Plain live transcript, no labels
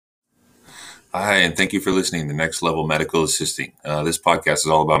Hi, and thank you for listening to Next Level Medical Assisting. This podcast is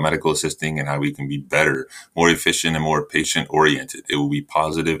all about medical assisting and how we can be better, more efficient, and more patient oriented. It will be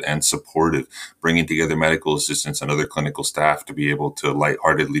positive and supportive, bringing together medical assistants and other clinical staff to be able to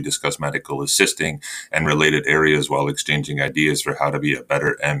lightheartedly discuss medical assisting and related areas while exchanging ideas for how to be a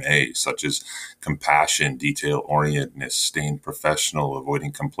better MA, such as compassion, detail orientedness, staying professional,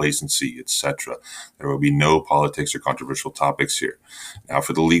 avoiding complacency, etc. There will be no politics or controversial topics here. Now,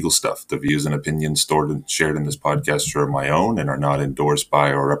 for the legal stuff, the views and opinions stored and shared in this podcast are my own and are not endorsed by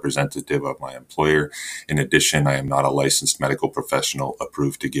or representative of my employer. In addition, I am not a licensed medical professional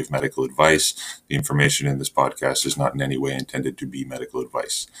approved to give medical advice. The information in this podcast is not in any way intended to be medical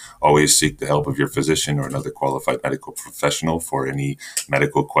advice. Always seek the help of your physician or another qualified medical professional for any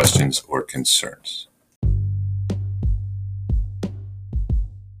medical questions or concerns.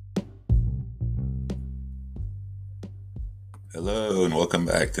 Hello and welcome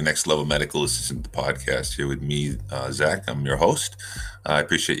back to Next Level Medical Assistant, the podcast. Here with me, Zach. I'm your host. I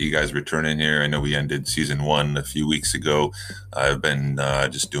appreciate you guys returning here. I know we ended season 1 a few weeks ago. I've been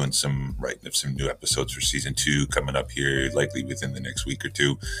just doing some writing of some new episodes for season 2 coming up here, likely within the next week or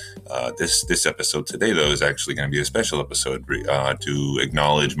two. This episode today, though, is actually going to be a special episode to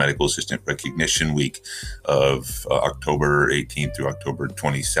acknowledge Medical Assistant Recognition Week of October 18th through October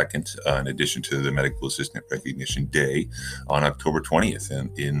 22nd, in addition to the Medical Assistant Recognition Day on October 20th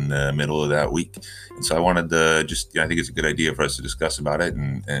in the middle of that week. And so I wanted to I think it's a good idea for us to discuss about it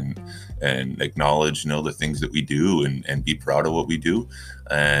and acknowledge, the things that we do and be proud of what we do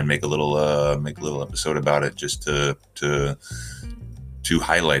and make a little episode about it just to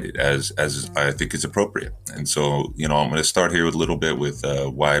highlight it as I think is appropriate. And so, I'm going to start here with a little bit with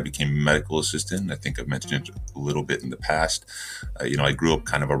why I became a medical assistant. I think I've mentioned it a little bit in the past. I grew up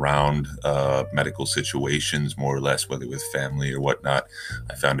kind of around medical situations, more or less, whether with family or whatnot.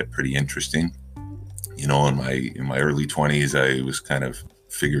 I found it pretty interesting. In my early 20s, I was kind of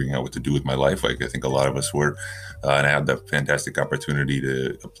figuring out what to do with my life, like I think a lot of us were. And I had the fantastic opportunity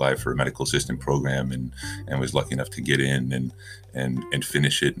to apply for a medical assistant program and was lucky enough to get in and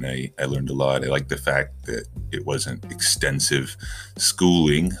finish it. And I learned a lot. I liked the fact that it wasn't extensive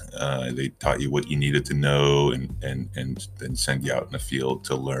schooling. They taught you what you needed to know and then send you out in the field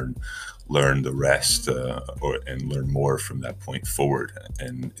to learn the rest and learn more from that point forward.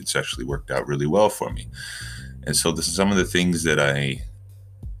 And it's actually worked out really well for me. And so this is some of the things that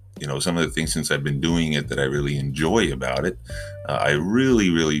some of the things since I've been doing it that I really enjoy about it. I really,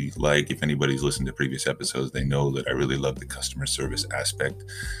 really like, if anybody's listened to previous episodes, they know that I really love the customer service aspect.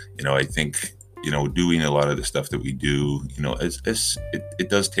 I think, doing a lot of the stuff that we do, it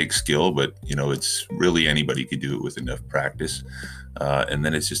does take skill, but, it's really anybody could do it with enough practice. And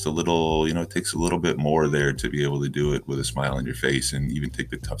then it's just a little, it takes a little bit more there to be able to do it with a smile on your face and even take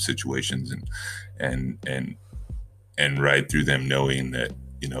the tough situations and ride through them knowing that,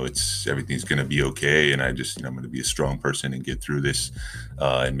 everything's going to be okay. And I'm going to be a strong person and get through this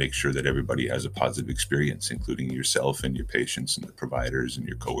and make sure that everybody has a positive experience, including yourself and your patients and the providers and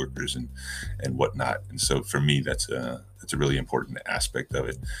your coworkers and whatnot. And so for me, that's a really important aspect of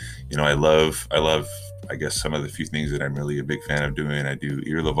it. I love, I guess, some of the few things that I'm really a big fan of doing. I do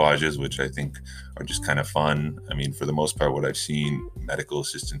ear lavages, which I think are just kind of fun. I mean, for the most part, what I've seen, medical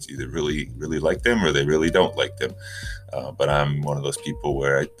assistants either really, really like them or they really don't like them. But I'm one of those people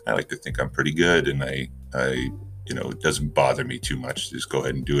where I like to think I'm pretty good, and I it doesn't bother me too much to just go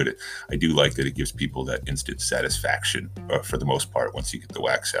ahead and do it. I do like that it gives people that instant satisfaction for the most part once you get the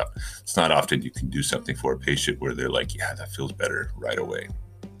wax out. It's not often you can do something for a patient where they're like, yeah, that feels better right away.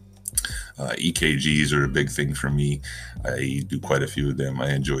 EKGs are a big thing for me. I do quite a few of them.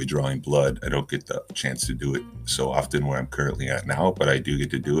 I enjoy drawing blood. I don't get the chance to do it so often where I'm currently at now, but I do get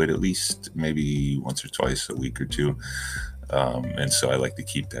to do it at least maybe once or twice a week or two. And so I like to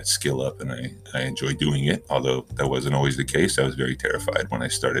keep that skill up, and I enjoy doing it, although that wasn't always the case. I was very terrified when I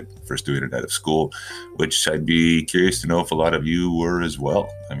started first doing it out of school, which I'd be curious to know if a lot of you were as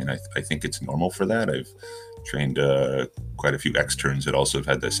well. I mean, I think it's normal for that. I've trained quite a few externs that also have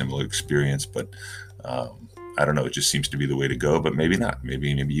had that similar experience, but I don't know, it just seems to be the way to go, but maybe not. Maybe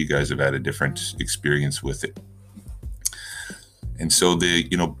you guys have had a different experience with it. And so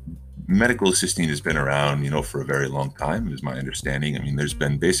medical assisting has been around, for a very long time, is my understanding. I mean, there's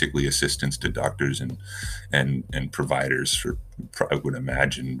been basically assistants to doctors and providers for, I would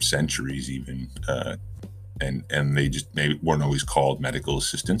imagine, centuries even. and they just maybe weren't always called medical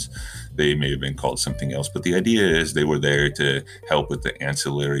assistants. They may have been called something else, but the idea is they were there to help with the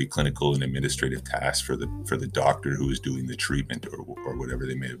ancillary clinical and administrative tasks for the doctor who was doing the treatment, or whatever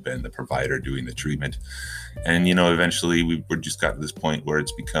they may have been, the provider doing the treatment. And eventually we just got to this point where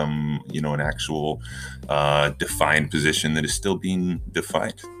it's become an actual defined position that is still being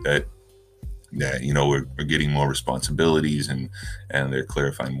defined, that we're getting more responsibilities, and they're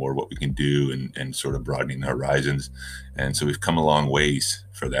clarifying more what we can do, and sort of broadening the horizons. And so we've come a long ways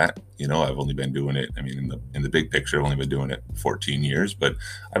for that. I've only been doing it, in the big picture, I've only been doing it 14 years, but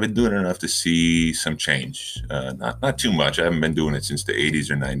I've been doing it enough to see some change. Not too much. I haven't been doing it since the 80s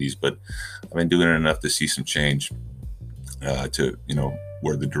or 90s, but I've been doing it enough to see some change, to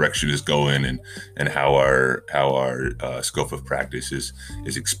where the direction is going, and how our scope of practice is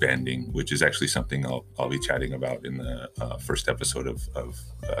expanding, which is actually something I'll be chatting about in the first episode of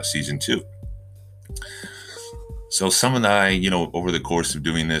season 2. So some of the, over the course of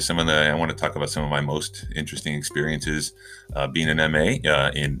doing this, I want to talk about some of my most interesting experiences being an MA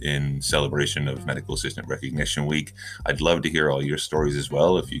in celebration of Medical Assistant Recognition Week. I'd love to hear all your stories as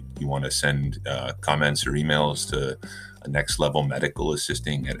well. If you want to send comments or emails to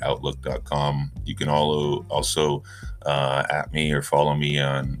nextlevelmedicalassisting@outlook.com. You can also at me or follow me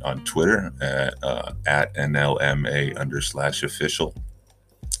on Twitter at NLMA_official.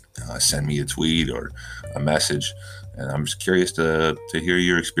 Send me a tweet or a message, and I'm just curious to hear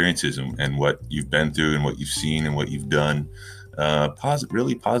your experiences and what you've been through and what you've seen and what you've done,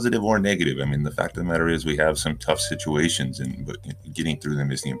 really positive or negative. The fact of the matter is we have some tough situations, but getting through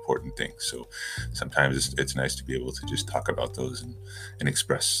them is the important thing. So sometimes it's nice to be able to just talk about those and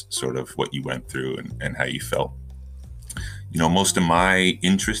express sort of what you went through and how you felt. Most of my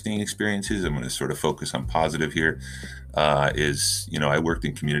interesting experiences, I'm going to sort of focus on positive here, is, I worked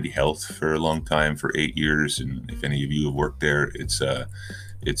in community health for a long time, for 8 years. And if any of you have worked there, it's a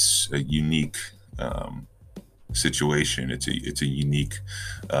unique situation. It's a unique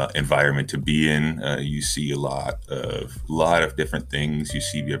environment to be in. You see a lot of different things. You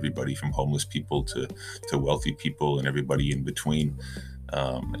see everybody from homeless people to wealthy people and everybody in between.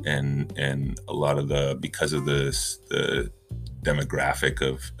 And a lot of because of the demographic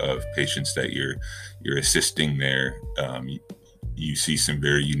of patients that you're assisting there, you see some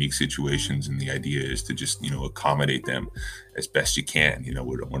very unique situations, and the idea is to just accommodate them as best you can.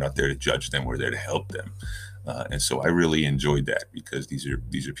 We're not there to judge them, we're there to help them. And so I really enjoyed that, because these are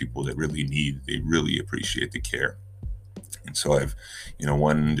people that they really appreciate the care. And so I've,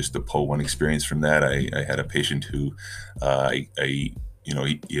 just to pull one experience from that, I had a patient who,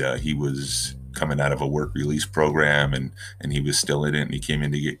 he was coming out of a work release program, and he was still in it, and he came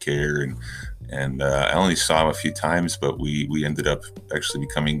in to get care, and I only saw him a few times, but we ended up actually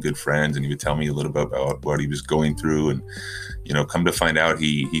becoming good friends, and he would tell me a little bit about what he was going through, and come to find out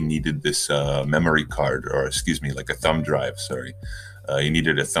he needed this memory card, or like a thumb drive, sorry. He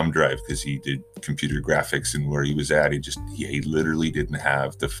needed a thumb drive because he did computer graphics, and where he was at, he literally didn't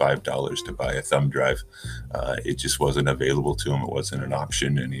have the $5 to buy a thumb drive. It just wasn't available to him. It wasn't an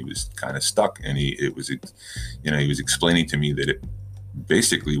option, and he was kind of stuck. And he was explaining to me that it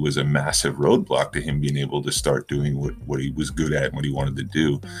basically was a massive roadblock to him being able to start doing what he was good at and what he wanted to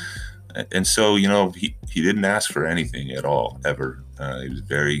do. And so, he didn't ask for anything at all, ever. He was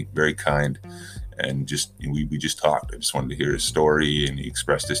very, very kind. And we just talked. I just wanted to hear his story, and he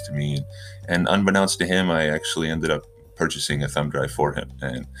expressed this to me. And unbeknownst to him, I actually ended up purchasing a thumb drive for him,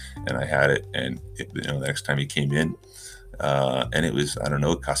 and I had it. And the next time he came in, and it was, I don't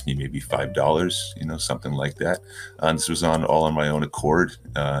know, it cost me maybe $5, something like that. This was all on my own accord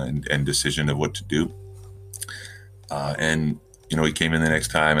and decision of what to do. And he came in the next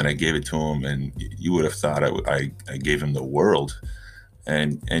time, and I gave it to him, and you would have thought I gave him the world.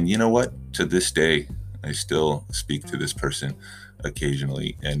 And you know what? To this day, I still speak to this person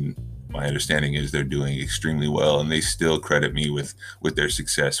occasionally, and my understanding is they're doing extremely well, and they still credit me with their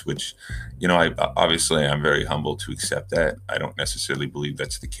success, which, I'm very humble to accept that. I don't necessarily believe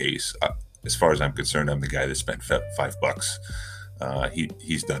that's the case. As far as I'm concerned, I'm the guy that spent $5.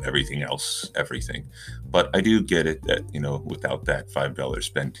 He's done everything else, everything. But I do get it that, without that $5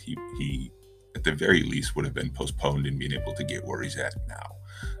 spent, he at the very least would have been postponed in being able to get where he's at now.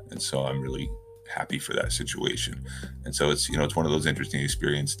 And so I'm really happy for that situation. And so it's one of those interesting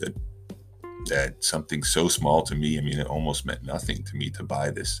experiences that something so small to me, it almost meant nothing to me to buy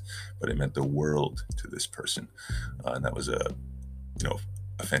this, but it meant the world to this person. And that was a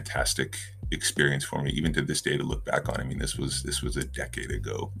fantastic experience for me, even to this day, to look back on. I mean, this was a decade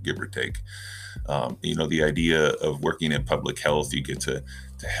ago, give or take. The idea of working in public health, you get to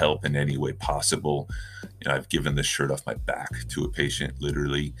help in any way possible. I've given the shirt off my back to a patient,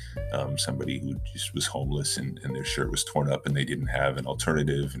 literally, somebody who just was homeless and their shirt was torn up and they didn't have an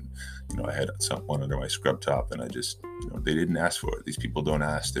alternative. And, I had someone under my scrub top, and I just, they didn't ask for it. These people don't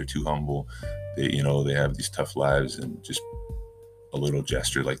ask. They're too humble. They have these tough lives, and just a little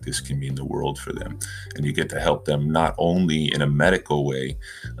gesture like this can mean the world for them. And you get to help them not only in a medical way,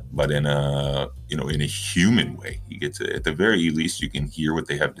 but in a human way. You get to, at the very least, you can hear what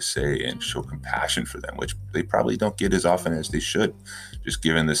they have to say and show compassion for them, which they probably don't get as often as they should, just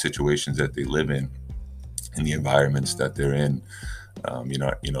given the situations that they live in and the environments that they're in.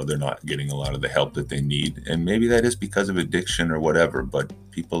 They're not getting a lot of the help that they need, and maybe that is because of addiction or whatever. But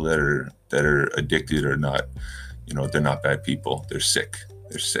people that are addicted are not, they're not bad people. They're sick.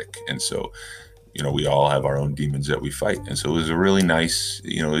 And so, we all have our own demons that we fight. And so it was a really nice,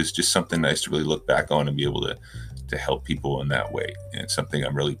 it's just something nice to really look back on and be able to help people in that way. And it's something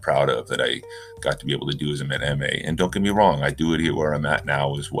I'm really proud of that I got to be able to do as an MA. And don't get me wrong, I do it here where I'm at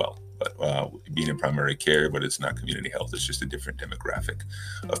now as well. But being in primary care, but it's not community health. It's just a different demographic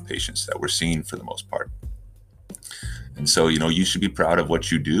of patients that we're seeing for the most part. And so, you should be proud of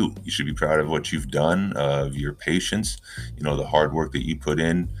what you do. You should be proud of what you've done, of your patients, the hard work that you put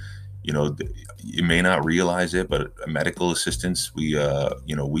in. You may not realize it, but medical assistants, we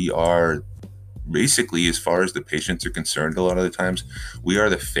are basically, as far as the patients are concerned, a lot of the times, we are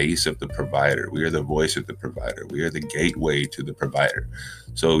the face of the provider. We are the voice of the provider. We are the gateway to the provider.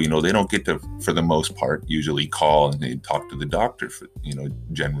 So, they don't get to, for the most part, usually call and they talk to the doctor,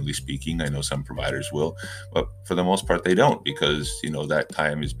 generally speaking. I know some providers will, but for the most part, they don't, because, that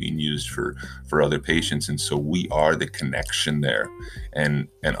time is being used for other patients. And so we are the connection there. And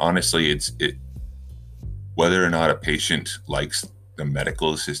honestly, whether or not a patient likes the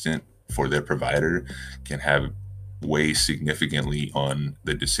medical assistant for their provider can have weigh significantly on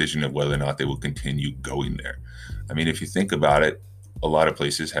the decision of whether or not they will continue going there. I mean, if you think about it, a lot of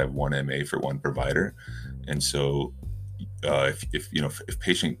places have one MA for one provider. And so if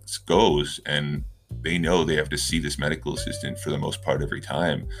patients goes and they know they have to see this medical assistant for the most part every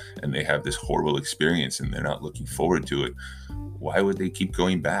time, and they have this horrible experience and they're not looking forward to it, why would they keep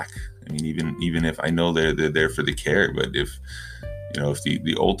going back? I mean, even if I know they're there for the care, but if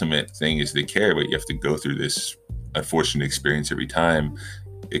the ultimate thing is the care, but you have to go through this unfortunate experience every time,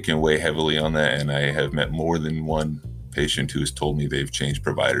 it can weigh heavily on that. And I have met more than one patient who has told me they've changed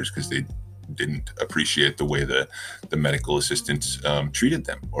providers because they didn't appreciate the way the medical assistants treated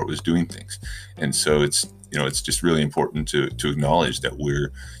them or was doing things. And so it's just really important to acknowledge that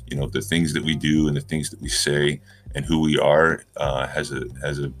we're, the things that we do and the things that we say and who we are has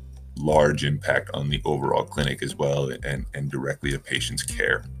a large impact on the overall clinic as well, and directly a patient's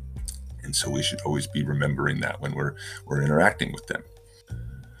care. And so we should always be remembering that when we're interacting with them.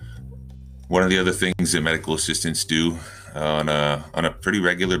 One of the other things that medical assistants do on a pretty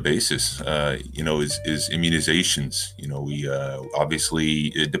regular basis, is immunizations. We obviously,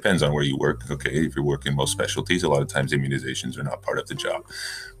 it depends on where you work. Okay, if you work in most specialties, a lot of times immunizations are not part of the job.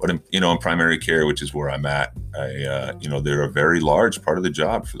 But in primary care, which is where I'm at, they're a very large part of the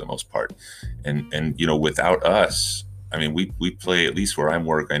job for the most part. And without us, I mean, we play, at least where I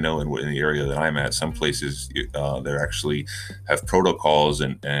work, I know in the area that I'm at, some places they actually have protocols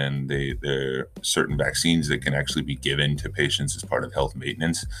and there are certain vaccines that can actually be given to patients as part of health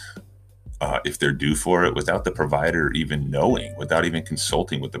maintenance if they're due for it, without the provider even knowing, without even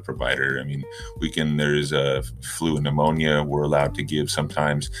consulting with the provider. I mean, there's a flu and pneumonia we're allowed to give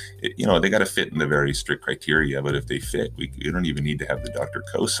sometimes. They got to fit in the very strict criteria, but if they fit, we don't even need to have the doctor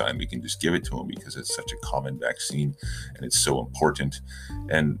co-sign. We can just give it to them because it's such a common vaccine and it's so important.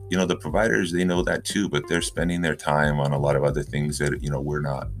 And, the providers, they know that too, but they're spending their time on a lot of other things that, we're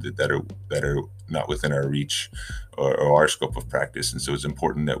not, that are not within our reach or our scope of practice. And so it's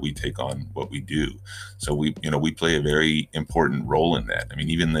important that we take on what we do. So we play a very important role in that. I mean,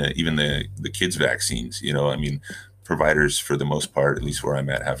 even the kids' vaccines, providers for the most part, at least where I'm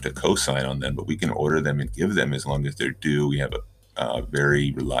at, have to co-sign on them, but we can order them and give them as long as they're due. We have a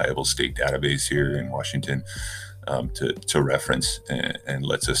very reliable state database here in Washington to reference and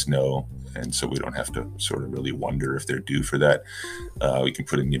lets us know. And so we don't have to sort of really wonder if they're due for that. We can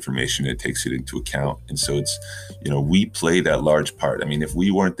put in the information, it takes it into account. And so it's, we play that large part. I mean, if we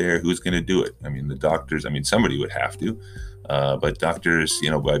weren't there, who's going to do it? I mean, the doctors, somebody would have to. But doctors,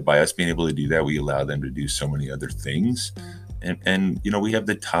 by us being able to do that, we allow them to do so many other things. And we have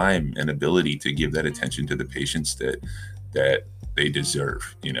the time and ability to give that attention to the patients that they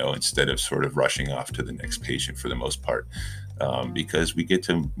deserve, instead of sort of rushing off to the next patient for the most part. Because we get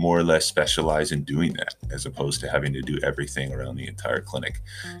to more or less specialize in doing that, as opposed to having to do everything around the entire clinic.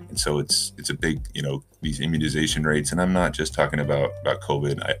 And so it's a big, these immunization rates, and I'm not just talking about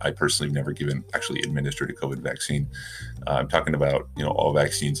COVID. I personally have never actually administered a COVID vaccine. I'm talking about, all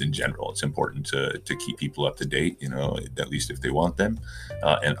vaccines in general. It's important to keep people up to date, at least if they want them,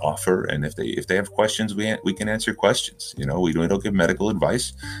 and offer. And if they have questions, we can answer questions. We don't give medical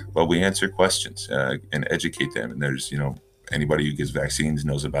advice, but we answer questions and educate them. And there's, anybody who gives vaccines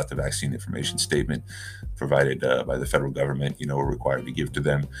knows about the vaccine information statement provided by the federal government, we're required to give to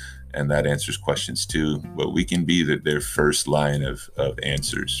them. And that answers questions too. But we can be their first line of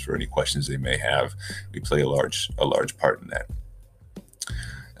answers for any questions they may have. We play a large part in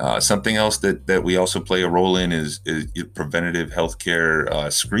that. Something else that we also play a role in is preventative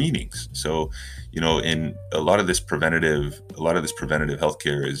healthcare screenings. So, in a lot of this preventative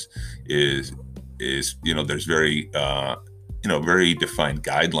healthcare is there's very defined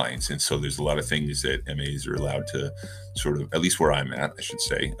guidelines. And so there's a lot of things that MAs are allowed to sort of, at least where I'm at, I should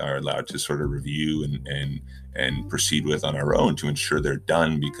say, are allowed to sort of review and proceed with on our own to ensure they're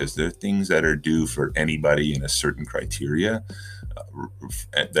done, because they're things that are due for anybody in a certain criteria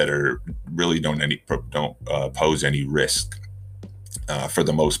that are really don't pose any risk. For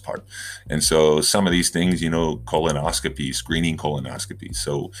the most part. And so some of these things, colonoscopy, screening colonoscopy.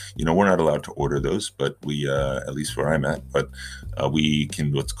 So, we're not allowed to order those, but we, at least where I'm at, but we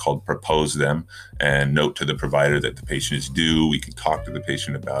can what's called propose them and note to the provider that the patient is due. We can talk to the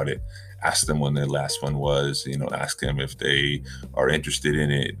patient about it, ask them when their last one was, ask them if they are interested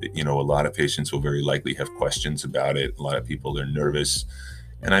in it. A lot of patients will very likely have questions about it. A lot of people are nervous.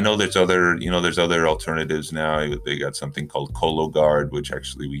 And I know there's other alternatives now. They got something called Cologuard, which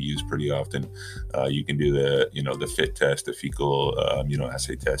actually we use pretty often. You can do the FIT test, the fecal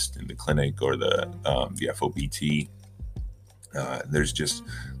immunoassay test in the clinic, or the FOBT. There's just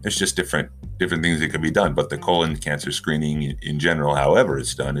different things that can be done, but the colon cancer screening in general, however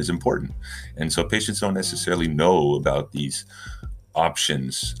it's done, is important. And so patients don't necessarily know about these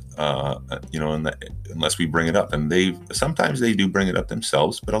options, unless we bring it up. And sometimes they do bring it up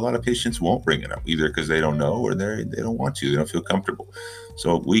themselves, but a lot of patients won't bring it up either because they don't know, or they don't want to, they don't feel comfortable.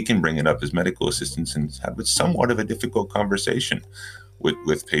 So we can bring it up as medical assistants and have somewhat of a difficult conversation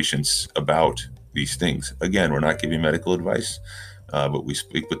with patients about these things. Again, we're not giving medical advice, but we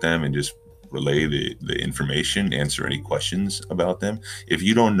speak with them and just relay the information, answer any questions about them. If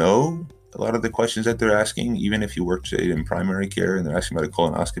you don't know a lot of the questions that they're asking, even if you work, say, in primary care and they're asking about a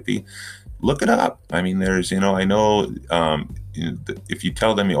colonoscopy, look it up. I mean, there's, I know if you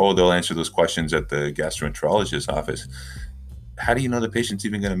tell them, they'll answer those questions at the gastroenterologist's office, how do you know the patient's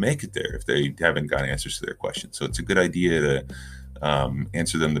even going to make it there if they haven't got answers to their questions? So it's a good idea to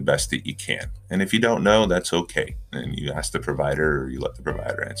answer them the best that you can. And if you don't know, that's okay. And you ask the provider, or you let the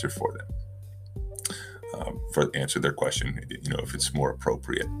provider answer for them. Answer their question, if it's more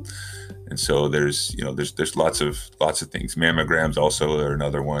appropriate. And so there's lots of things. Mammograms also are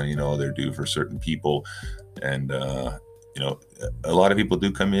another one. They're due for certain people, and a lot of people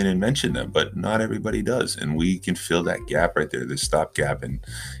do come in and mention them, but not everybody does. And we can fill that gap right there, the stop gap in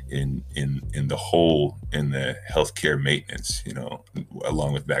the hole in the healthcare maintenance,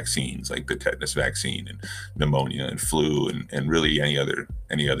 along with vaccines like the tetanus vaccine and pneumonia and flu and really any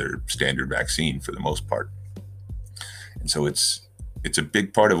other standard vaccine for the most part. And so it's a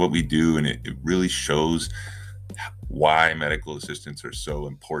big part of what we do, and it really shows why medical assistants are so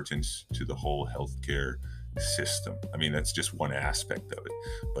important to the whole healthcare system. I mean, that's just one aspect of it,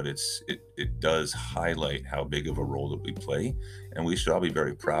 but it does highlight how big of a role that we play, and we should all be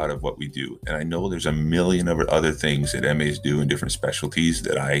very proud of what we do. And I know there's a million of other things that MAs do in different specialties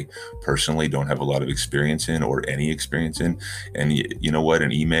that I personally don't have a lot of experience in, or any experience in. And you know what,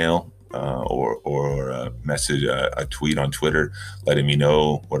 an email or a message, a tweet on Twitter letting me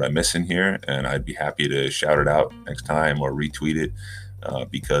know what I'm missing here, and I'd be happy to shout it out next time or retweet it,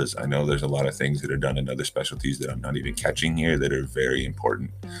 because I know there's a lot of things that are done in other specialties that I'm not even catching here that are very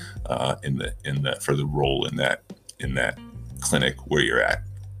important for the role in that clinic where you're at.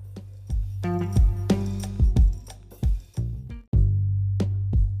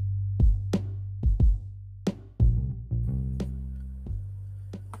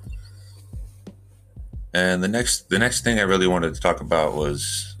 And the next thing I really wanted to talk about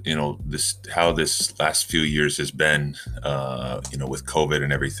was, how this last few years has been, with COVID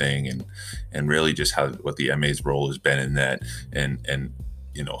and everything, and really just what the MA's role has been in that, and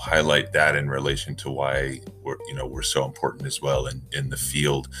highlight that in relation to why we're so important as well in the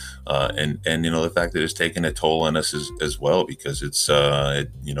field, and the fact that it's taken a toll on us as well, because it's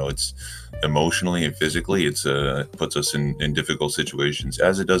emotionally and physically, it puts us in difficult situations,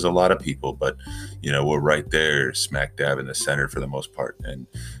 as it does a lot of people. But we're right there smack dab in the center for the most part, and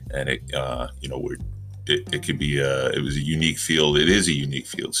it could be it was a unique field. It is a unique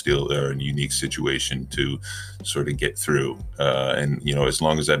field still, or a unique situation to sort of get through. And as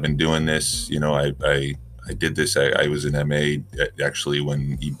long as I've been doing this, I did this. I was an MA actually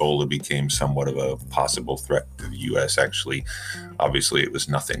when Ebola became somewhat of a possible threat to the U.S. Actually, obviously, it was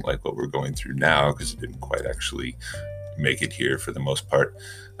nothing like what we're going through now, because it didn't quite actually make it here for the most part.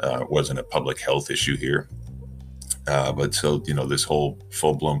 It wasn't a public health issue here. But so, this whole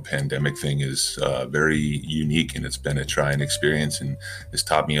full-blown pandemic thing is very unique, and it's been a trying experience, and it's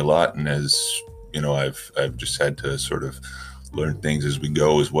taught me a lot. And as I've just had to sort of learn things as we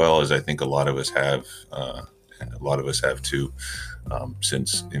go, as well as I think a lot of us have too,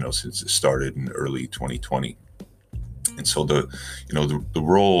 since it started in early 2020. And so the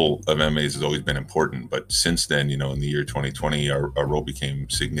role of MAs has always been important, but since then, in the year 2020, our role became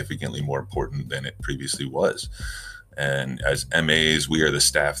significantly more important than it previously was. And as MAs, we are the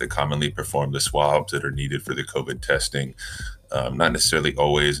staff that commonly perform the swabs that are needed for the COVID testing. Not necessarily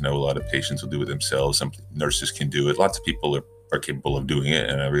always. I know a lot of patients will do it themselves. Some nurses can do it. Lots of people are capable of doing it.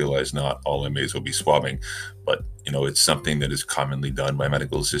 And I realize not all MAs will be swabbing, but it's something that is commonly done by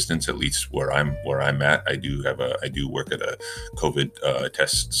medical assistants, at least where I'm at. I do work at a COVID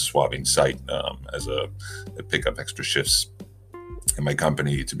test swabbing site as a pick up extra shifts in my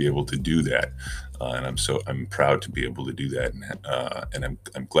company to be able to do that. And I'm proud to be able to do that, and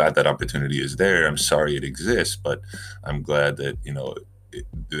I'm glad that opportunity is there. I'm sorry it exists, but I'm glad that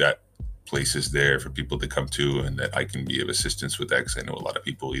that place is there for people to come to, and that I can be of assistance with that, because I know a lot of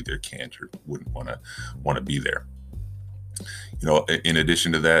people either can't or wouldn't want to be there. In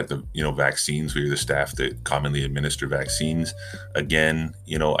addition to that, the vaccines, we are the staff that commonly administer vaccines. Again,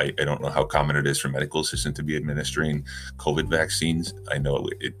 I don't know how common it is for medical assistant to be administering COVID vaccines. I know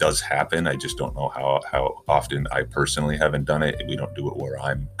it does happen. I just don't know how often. I personally haven't done it. We don't do it where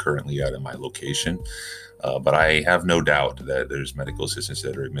I'm currently at in my location. But I have no doubt that there's medical assistants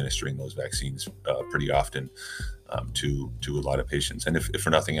that are administering those vaccines pretty often to a lot of patients. And if for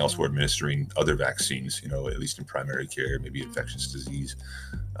nothing else, we're administering other vaccines, at least in primary care, maybe infectious disease,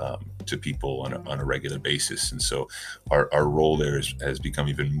 to people on a regular basis. And so our role there has become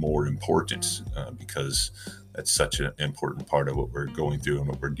even more important because that's such an important part of what we're going through and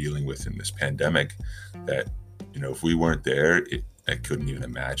what we're dealing with in this pandemic, that, if we weren't there, I couldn't even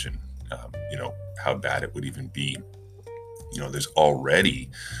imagine, how bad it would even be. There was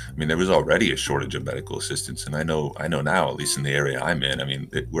already a shortage of medical assistants. And I know now, at least in the area I'm in,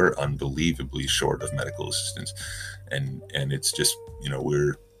 we're unbelievably short of medical assistants. And it's just,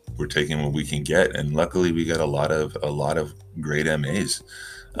 we're taking what we can get. And luckily we got a lot of great MAs.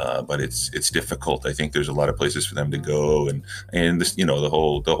 But it's difficult. I think there's a lot of places for them to go, and this, the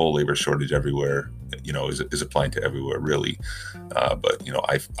whole labor shortage everywhere, is applying to everywhere really. But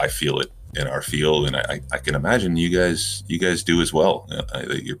I feel it in our field, and I can imagine you guys do as well.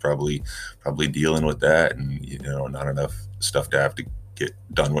 You're probably dealing with that, and not enough stuff to have to get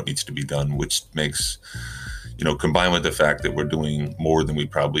done what needs to be done, which makes, combined with the fact that we're doing more than we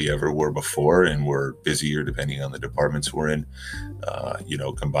probably ever were before, and we're busier depending on the departments we're in,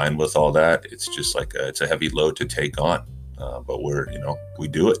 combined with all that, it's just like it's a heavy load to take on. But we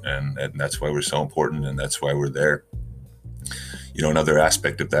do it, and that's why we're so important, and that's why we're there. Another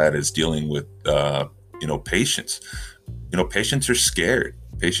aspect of that is dealing with, patients. Patients are scared.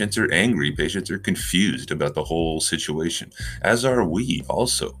 Patients are angry. Patients are confused about the whole situation, as are we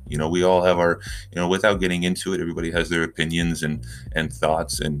also. We all have our, without getting into it, everybody has their opinions and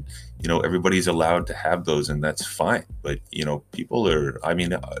thoughts, and, everybody's allowed to have those, and that's fine. But, people are,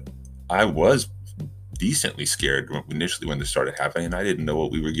 I was decently scared initially when this started happening. I didn't know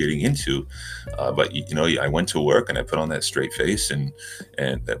what we were getting into, but I went to work and I put on that straight face and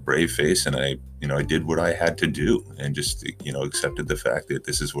that brave face, and I did what I had to do, and just accepted the fact that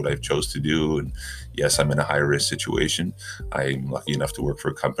this is what I've chose to do. And yes, I'm in a high risk situation. I'm lucky enough to work for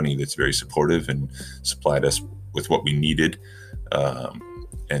a company that's very supportive and supplied us with what we needed,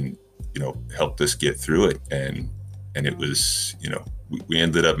 and helped us get through it. And it was, we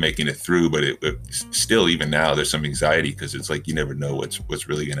ended up making it through, but it still, even now, there's some anxiety, because it's like you never know what's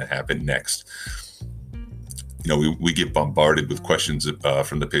really going to happen next. we get bombarded with questions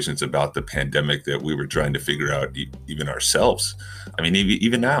from the patients about the pandemic that we were trying to figure out even ourselves. I mean,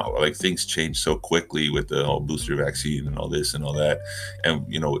 even now, like things change so quickly with the whole booster vaccine and all this and all that. And,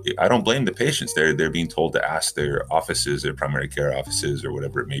 I don't blame the patients. They're being told to ask their offices, their primary care offices or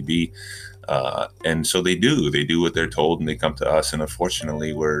whatever it may be. And so they do what they're told, and they come to us. And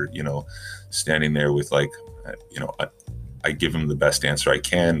unfortunately, we're, standing there with like, I give them the best answer I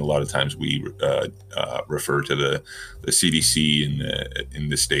can. A lot of times we refer to the CDC in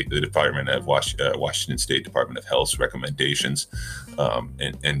the state, the Department of Washington State Department of Health's recommendations,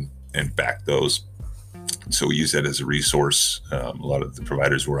 and back those. So we use that as a resource. A lot of the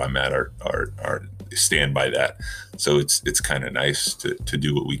providers where I'm at are stand by that. So it's kind of nice to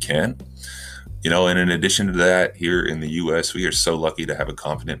do what we can. And in addition to that, here in the U.S., we are so lucky to have a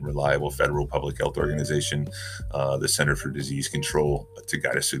competent, reliable federal public health organization, the Center for Disease Control, to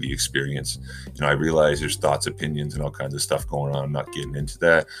guide us through the experience. I realize there's thoughts, opinions, and all kinds of stuff going on. I'm not getting into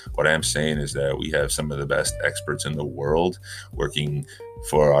that. What I'm saying is that we have some of the best experts in the world working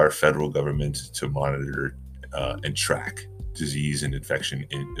for our federal government to monitor and track disease and infection,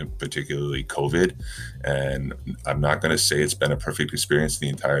 in particularly COVID. And I'm not going to say it's been a perfect experience the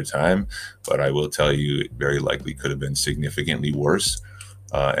entire time, but I will tell you it very likely could have been significantly worse.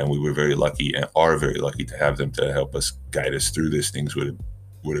 And we were very lucky and are very lucky to have them to help us guide us through this. Things would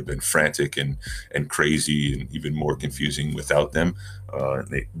have been frantic and crazy and even more confusing without them.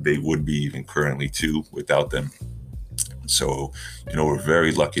 They would be even currently too without them. So, we're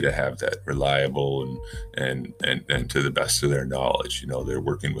very lucky to have that, reliable and to the best of their knowledge. They're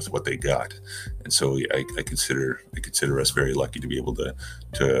working with what they got, and so I consider us very lucky to be able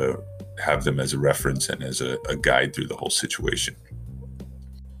to have them as a reference and as a guide through the whole situation.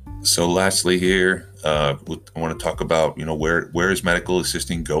 So, lastly, here I want to talk about where is medical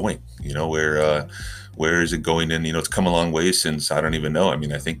assisting going? Where is it going in? It's come a long way since, I don't even know. I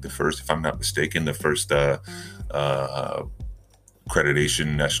mean, I think the first, if I'm not mistaken, the first national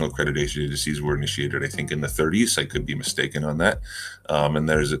accreditation agencies were initiated, I think, in the 30s. I could be mistaken on that. And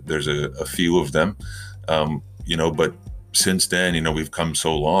there's a few of them, but since then, we've come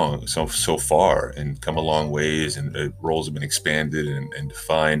so far and come a long ways, and roles have been expanded and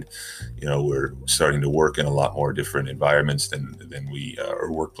defined. We're starting to work in a lot more different environments than we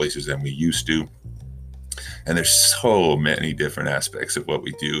or workplaces than we used to. And there's so many different aspects of what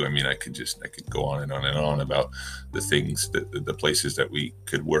we do. I mean, I could go on and on and on about the things the places that we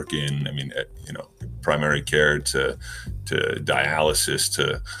could work in. I mean, primary care to dialysis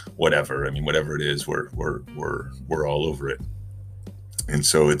to whatever. I mean, whatever it is, we're all over it. And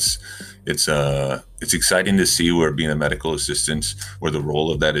so it's exciting to see where being a medical assistant, where the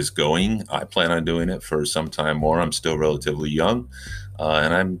role of that is going. I plan on doing it for some time more. I'm still relatively young.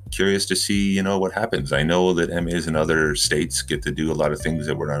 And I'm curious to see, what happens. I know that MAs in other states get to do a lot of things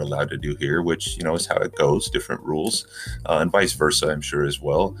that we're not allowed to do here, which, is how it goes, different rules, and vice versa, I'm sure as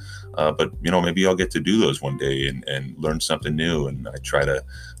well. But, maybe I'll get to do those one day and learn something new. And I try to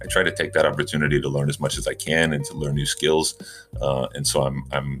take that opportunity to learn as much as I can and to learn new skills. And so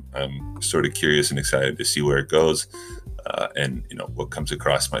I'm sort of curious and excited to see where it goes. And what comes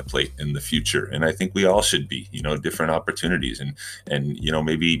across my plate in the future. And I think we all should be, different opportunities. And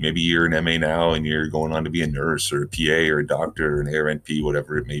maybe you're an MA now and you're going on to be a nurse or a PA or a doctor or an ARNP,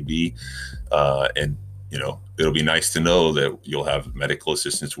 whatever it may be. And it'll be nice to know that you'll have medical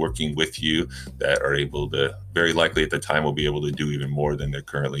assistants working with you that are able to, very likely at the time, will be able to do even more than they're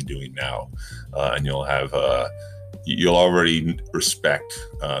currently doing now. And you'll already respect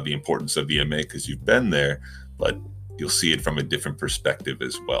the importance of the MA because you've been there, but you'll see it from a different perspective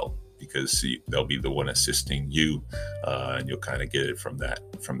as well, because they'll be the one assisting you, and you'll kind of get it from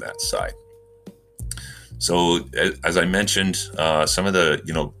that side. So as I mentioned, some of the,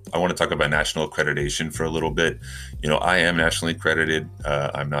 I want to talk about national accreditation for a little bit. I am nationally accredited.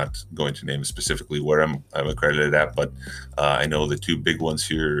 I'm not going to name specifically where I'm accredited at, but I know the two big ones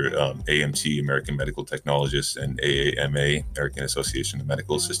here, AMT, American Medical Technologists, and AAMA, American Association of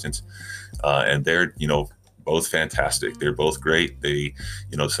Medical Assistants. And they're, both fantastic. They're both great. They,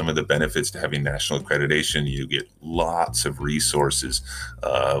 some of the benefits to having national accreditation, you get lots of resources,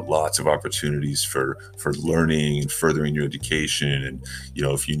 lots of opportunities for learning and furthering your education. And,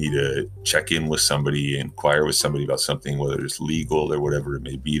 if you need to check in with somebody, inquire with somebody about something, whether it's legal or whatever it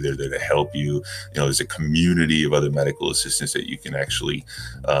may be, they're there to help you. There's a community of other medical assistants that you can actually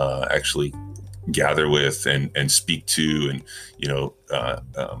gather with and speak to and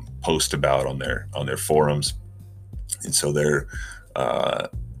post about on their forums. And so they're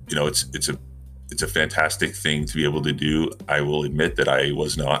it's it's a fantastic thing to be able to do. I will admit that I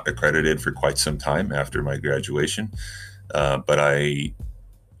was not accredited for quite some time after my graduation, but I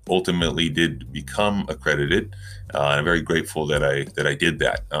ultimately did become accredited. I'm very grateful that I did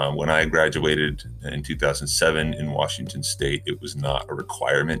that. When I graduated in 2007 in Washington State, it was not a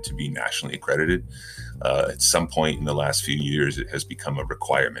requirement to be nationally accredited. At some point in the last few years, it has become a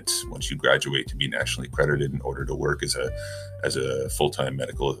requirement once you graduate to be nationally accredited in order to work as a full-time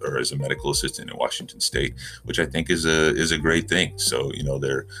medical or as a medical assistant in Washington State, which I think is a great thing. So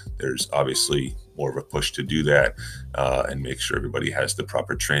there's obviously more of a push to do that and make sure everybody has the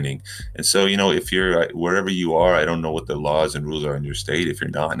proper training. And so if you're wherever you are, I don't know what the laws and rules are in your state. If you're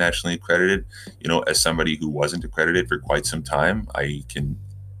not nationally accredited, as somebody who wasn't accredited for quite some time, I can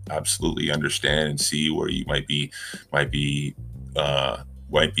absolutely understand and see where you might be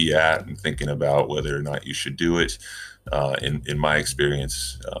at and thinking about whether or not you should do it. In my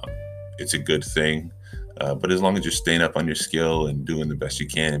experience, it's a good thing. But as long as you're staying up on your skill and doing the best you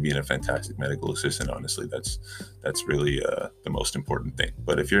can and being a fantastic medical assistant, honestly, that's really the most important thing.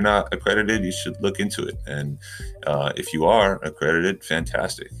 But if you're not accredited, you should look into it. And if you are accredited,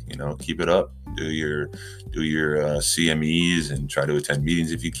 fantastic. Keep it up. Do your CMEs and try to attend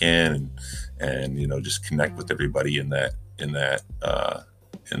meetings if you can, and just connect with everybody in that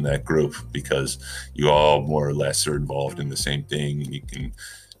group, because you all more or less are involved in the same thing, and you can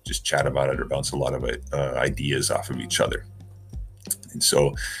just chat about it or bounce a lot of ideas off of each other. And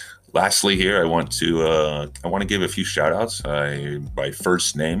so lastly here, I want to give a few shout outs by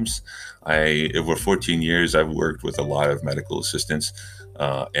first names. Over 14 years, I've worked with a lot of medical assistants,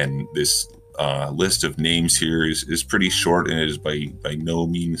 and this list of names here is pretty short and is by no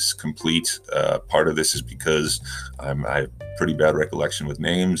means complete. Part of this is because I have pretty bad recollection with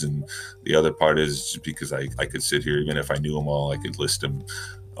names, and the other part is because I could sit here, even if I knew them all, I could list them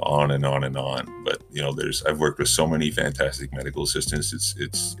on and on and on. But I've worked with so many fantastic medical assistants.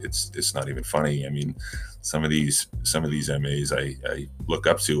 It's not even funny. I mean, some of these MAs I look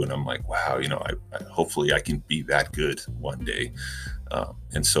up to, and I'm like, wow, hopefully I can be that good one day.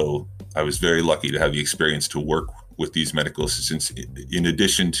 And so I was very lucky to have the experience to work with these medical assistants, in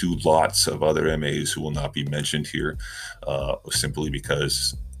addition to lots of other MAs who will not be mentioned here, simply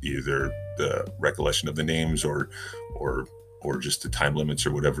because either the recollection of the names or just the time limits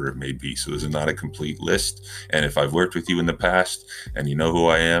or whatever it may be. So this is not a complete list. And if I've worked with you in the past and you know who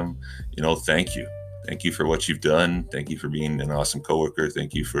I am, thank you. Thank you for what you've done. Thank you for being an awesome coworker.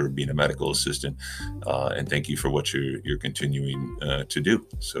 Thank you for being a medical assistant. And thank you for what you're continuing to do.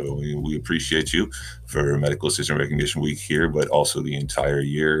 So we appreciate you for Medical Assistant Recognition Week here, but also the entire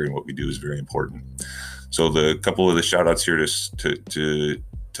year. And what we do is very important. So the couple of the shout outs here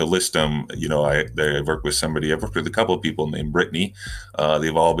to list them, I've worked with a couple of people named Brittany.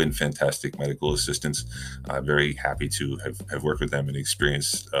 They've all been fantastic medical assistants. I'm very happy to have worked with them and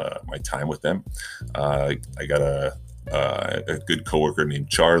experienced my time with them. I got a good coworker named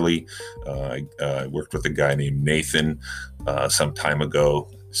Charlie. I worked with a guy named Nathan some time ago.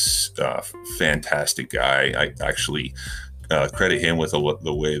 Fantastic guy. I actually credit him with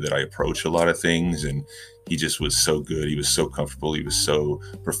the way that I approach a lot of things, and he just was so good. He was so comfortable. He was so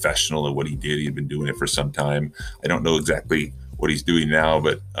professional at what he did. He'd been doing it for some time. I don't know exactly what he's doing now,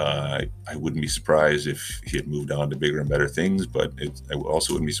 but I wouldn't be surprised if he had moved on to bigger and better things. But I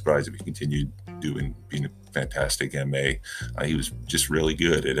also wouldn't be surprised if he continued being a fantastic MA. He was just really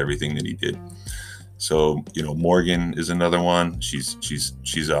good at everything that he did. So, Morgan is another one.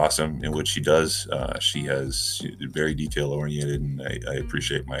 She's awesome in what she does. She's very detail oriented, and I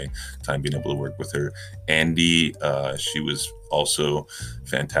appreciate my time being able to work with her. Andy, she was also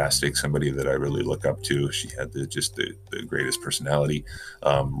fantastic. Somebody that I really look up to. She had the greatest personality.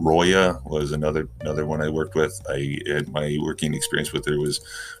 Roya was another one I worked with. My working experience with her was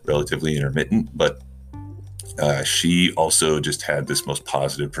relatively intermittent, but she also just had this most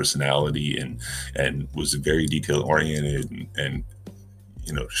positive personality and was very detail oriented and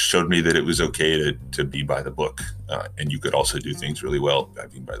showed me that it was okay to be by the book, and you could also do things really well by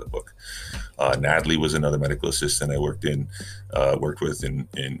being by the book. Natalie was another medical assistant I worked with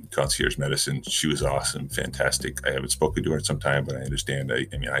in concierge medicine. She was awesome, fantastic. I haven't spoken to her in some time, but I understand. I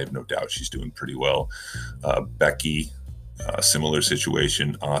have no doubt she's doing pretty well. Becky, similar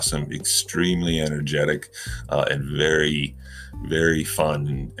situation, awesome, extremely energetic, and very, very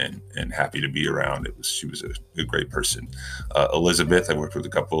fun and happy to be around. She was a great person. Elizabeth, I worked with a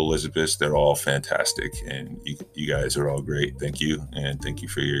couple of Elizabeths. They're all fantastic, and you guys are all great. Thank you, and thank you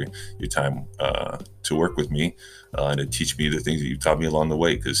for your time to work with me and to teach me the things that you've taught me along the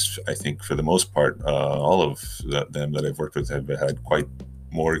way. Because I think for the most part, all of them that I've worked with have had quite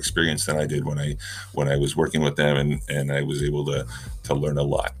more experience than I did when I was working with them, and I was able to learn a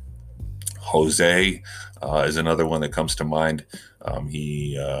lot. Jose is another one that comes to mind.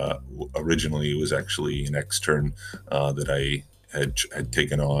 He originally was actually an extern that I had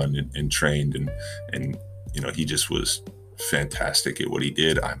taken on and trained, and he just was fantastic at what he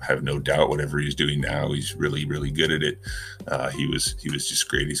did. I have no doubt whatever he's doing now, he's really, really good at it. He was just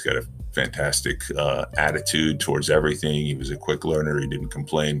great. He's got a fantastic attitude towards everything. He was a quick learner. He didn't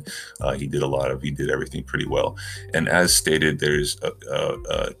complain. He did everything pretty well. And as stated, there's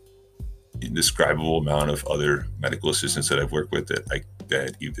a indescribable amount of other medical assistants that I've worked with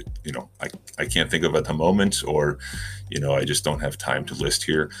that either I can't think of at the moment, or I just don't have time to list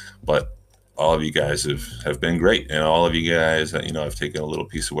here. But all of you guys have been great, and all of you guys, I've taken a little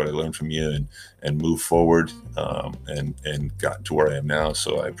piece of what I learned from you and moved forward and gotten to where I am now.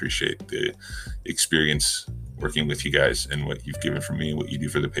 So I appreciate the experience working with you guys and what you've given for me and what you do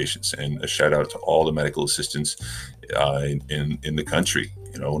for the patients. And a shout out to all the medical assistants in the country.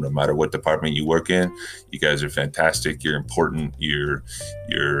 No matter what department you work in, you guys are fantastic. You're important. You're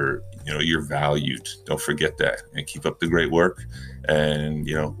valued. Don't forget that, and keep up the great work, and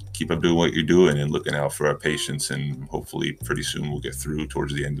keep up doing what you're doing and looking out for our patients. And hopefully pretty soon we'll get through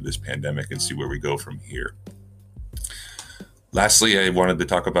towards the end of this pandemic and see where we go from here. Lastly, I wanted to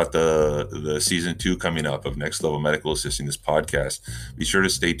talk about the season 2 coming up of Next Level Medical Assisting, this podcast. Be sure to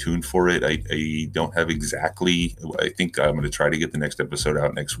stay tuned for it. I don't have exactly, I think I'm going to try to get the next episode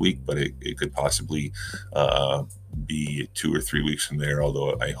out next week, but it could possibly be 2 or 3 weeks from there,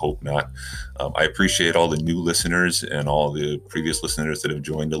 although I hope not. I appreciate all the new listeners and all the previous listeners that have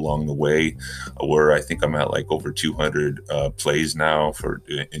joined along the way, where I think I'm at like over 200 plays now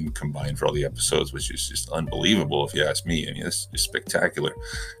in combined for all the episodes, which is just unbelievable if you ask me. I mean, it's just spectacular,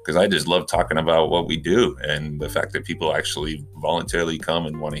 because I just love talking about what we do, and the fact that people actually voluntarily come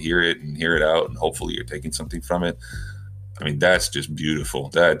and want to hear it and hear it out, and hopefully you're taking something from it. I mean, that's just beautiful.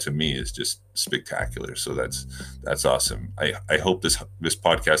 That to me is just spectacular. So that's awesome. I hope this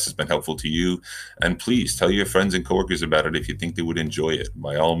podcast has been helpful to you, and please tell your friends and coworkers about it if you think they would enjoy it.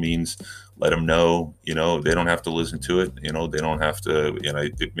 By all means, let them know. They don't have to listen to it. They don't have to.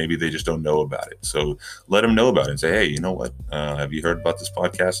 Maybe they just don't know about it. So let them know about it and say, hey, you know what? Have you heard about this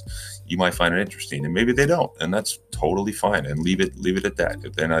podcast? You might find it interesting, and maybe they don't, and that's totally fine. And leave it at that.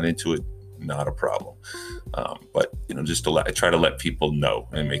 If they're not into it, not a problem. But just try to let people know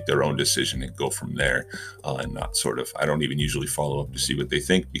and make their own decision and go from there, and not I don't even usually follow up to see what they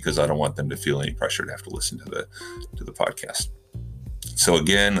think, because I don't want them to feel any pressure to have to listen to the podcast. So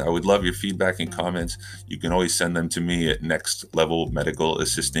again, I would love your feedback and comments. You can always send them to me at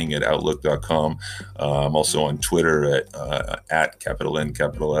nextlevelmedicalassisting@outlook.com. I'm also on Twitter at capital N,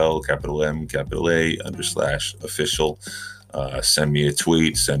 capital L, capital M, capital A /official. Send me a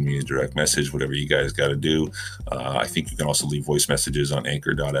tweet, send me a direct message, whatever you guys got to do. I think you can also leave voice messages on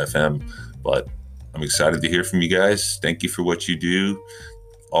anchor.fm, but I'm excited to hear from you guys. Thank you for what you do.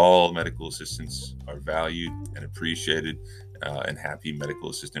 All medical assistants are valued and appreciated, and happy Medical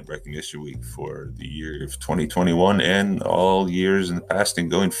Assistant Recognition Week for the year of 2021 and all years in the past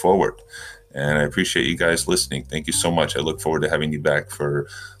and going forward. And I appreciate you guys listening. Thank you so much. I look forward to having you back for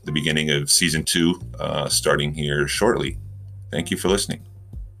the beginning of season 2, starting here shortly. Thank you for listening.